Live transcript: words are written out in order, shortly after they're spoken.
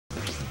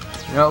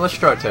You know, let's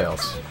try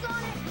Tails.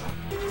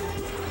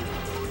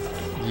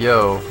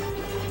 Yo.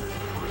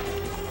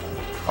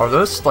 Are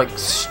those like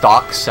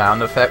stock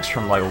sound effects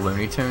from like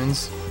Looney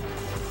Tunes?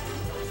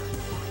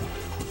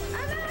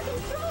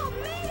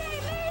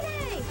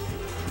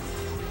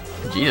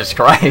 Jesus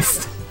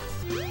Christ.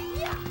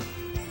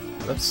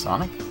 That's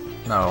Sonic?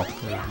 No,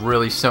 there's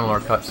really similar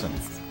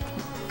cutscenes.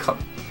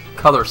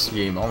 Color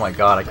scheme. Oh my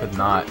god, I could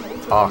not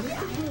talk.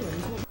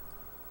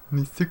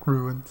 Mystic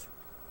Ruins.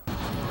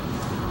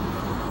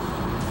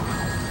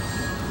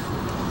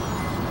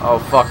 Oh,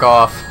 fuck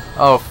off.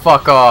 Oh,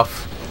 fuck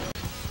off.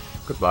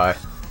 Goodbye.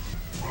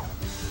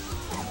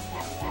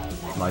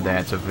 My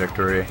dance of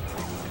victory.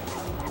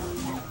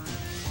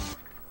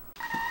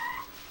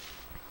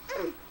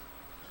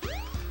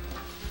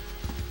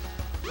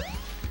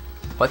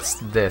 What's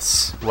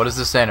this? What is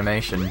this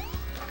animation?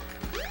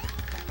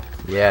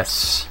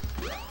 Yes.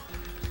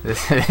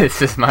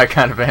 This is my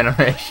kind of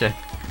animation.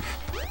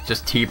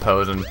 Just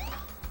T-posing.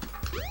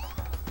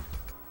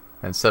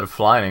 Instead of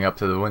flying up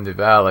to the windy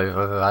valley.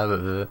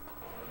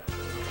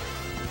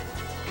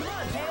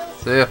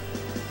 See ya.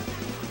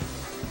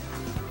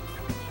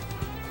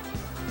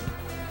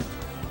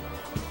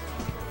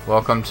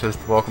 Welcome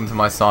to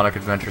my Sonic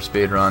Adventure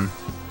speedrun,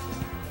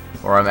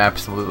 where I'm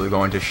absolutely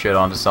going to shit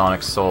onto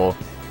Sonic's soul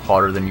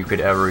harder than you could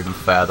ever even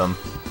fathom.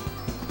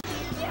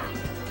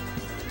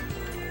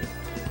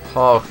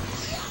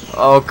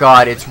 Oh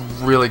god, it's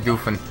really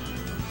goofing.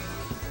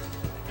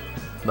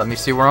 Let me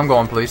see where I'm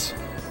going, please.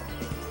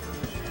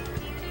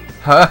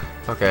 Huh?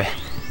 Okay.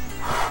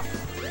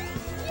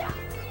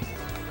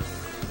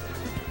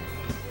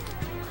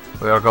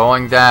 We are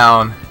going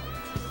down.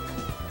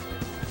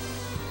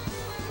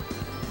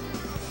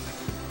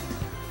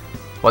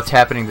 What's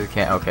happening to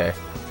the okay.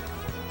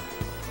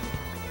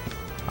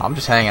 I'm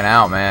just hanging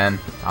out, man.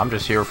 I'm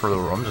just here for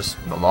I'm just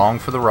along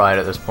for the ride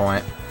at this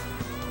point.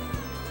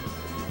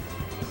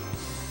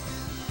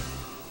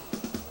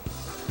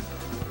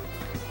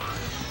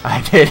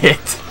 I did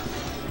it!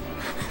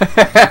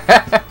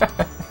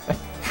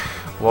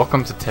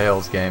 Welcome to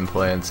Tails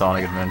gameplay in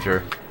Sonic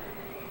Adventure.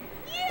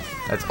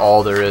 That's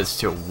all there is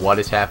to what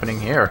is happening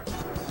here.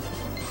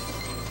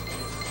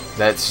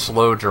 That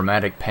slow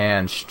dramatic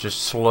pan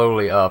just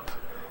slowly up.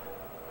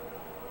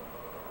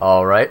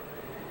 Alright.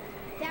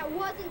 That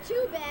wasn't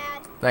too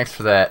bad. Thanks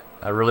for that.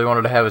 I really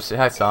wanted to have a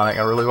hi Sonic.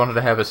 I really wanted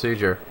to have a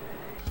seizure.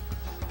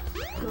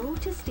 Go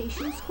to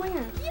Station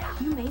Square.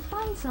 You may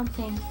find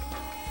something.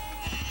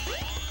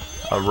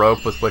 A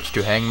rope with which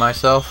to hang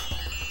myself.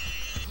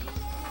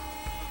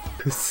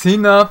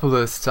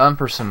 Casinopolis, time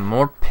for some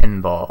more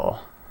pinball.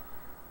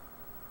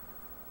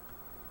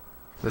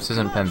 This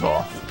isn't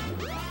pinball.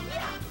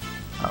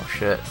 Oh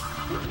shit.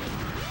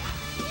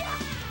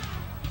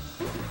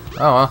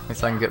 Oh well, at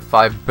least I can get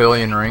 5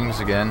 billion rings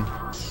again.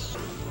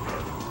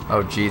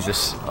 Oh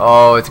Jesus.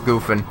 Oh, it's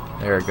goofing.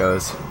 There it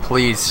goes.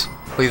 Please,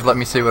 please let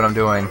me see what I'm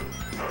doing.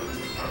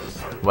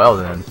 Well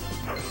then.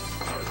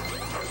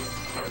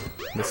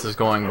 This is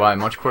going by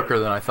much quicker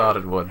than I thought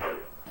it would.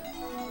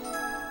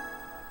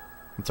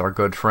 It's our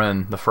good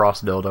friend, the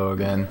Frost Dildo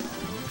again.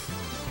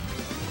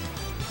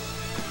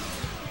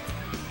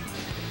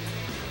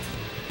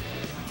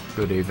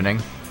 Good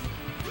evening.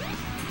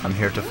 I'm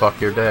here to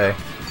fuck your day.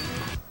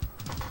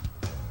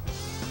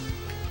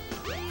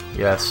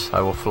 Yes,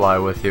 I will fly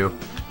with you.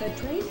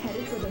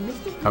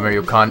 Come here,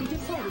 you cunt.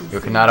 You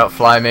cannot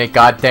outfly me,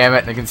 god damn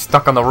it, I get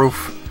stuck on the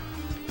roof.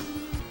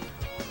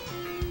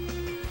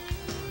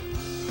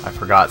 I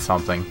forgot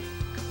something.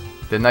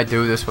 Didn't I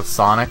do this with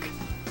Sonic?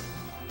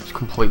 Just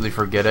completely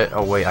forget it.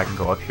 Oh wait, I can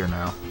go up here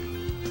now.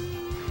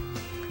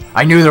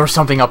 I knew there was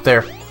something up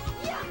there!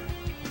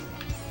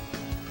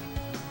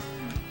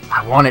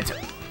 I want it.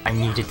 I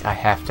need it. I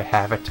have to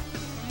have it.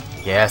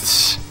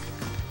 Yes.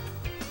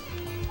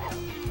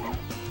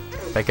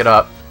 Pick it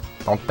up.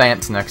 Don't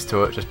dance next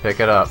to it. Just pick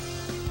it up.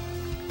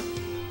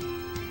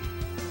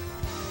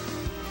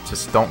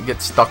 Just don't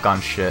get stuck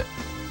on shit.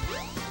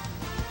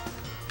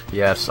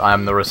 Yes,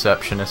 I'm the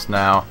receptionist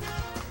now.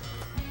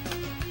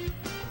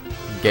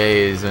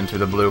 Gaze into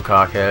the blue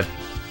cockhead.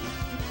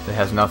 It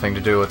has nothing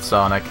to do with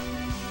Sonic.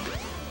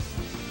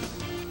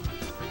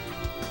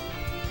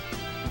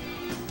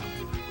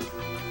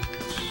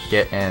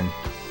 Get in.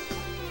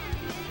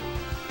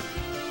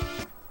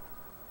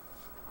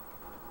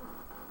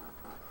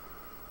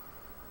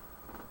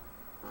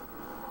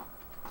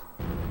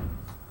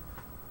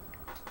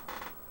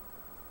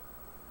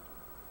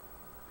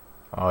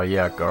 Oh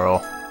yeah,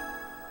 girl.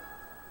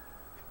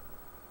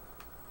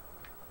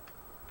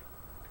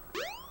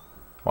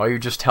 Why are you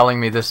just telling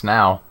me this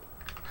now?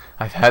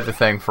 I've had the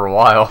thing for a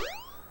while.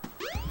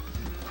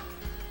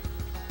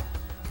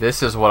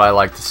 This is what I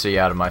like to see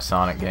out of my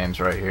Sonic games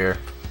right here.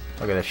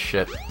 Look at this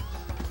shit.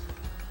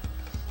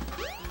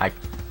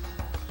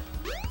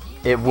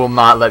 It will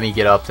not let me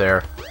get up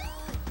there.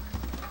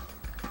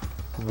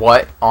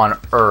 What on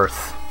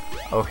earth?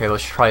 Okay,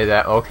 let's try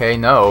that. Okay,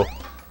 no.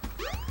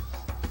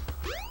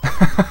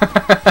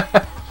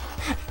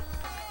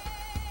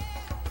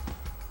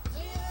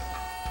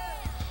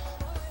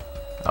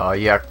 Oh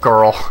yeah,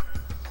 girl. Come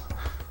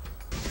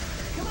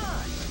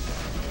on.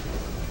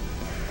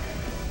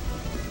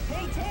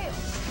 Hey,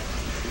 Tails.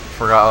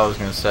 Forgot what I was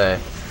gonna say.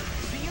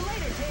 See you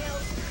later,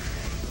 Tails.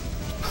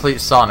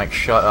 Please, Sonic,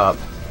 shut up.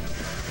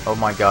 Oh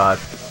my god.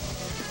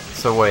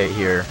 So wait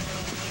here.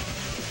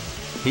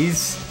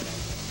 His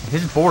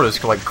board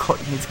is like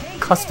he's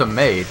custom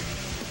made.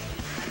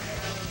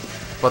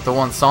 But the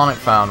one Sonic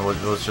found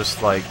was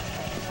just like,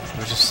 it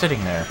was just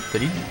sitting there.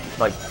 Did he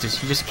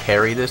just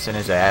carry this in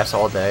his ass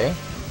all day?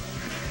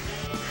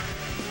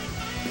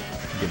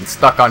 Getting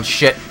stuck on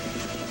shit.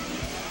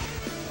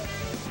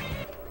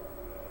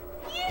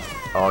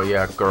 Oh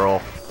yeah, girl.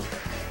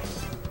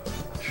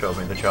 Show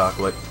me the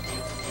chocolate.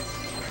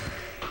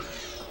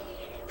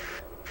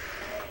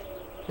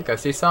 I think I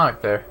see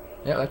Sonic there.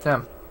 Yeah, that's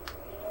him.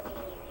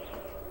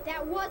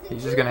 That wasn't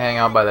He's too just gonna hang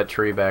out by that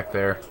tree back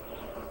there.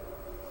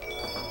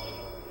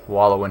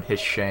 Wallow in his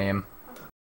shame.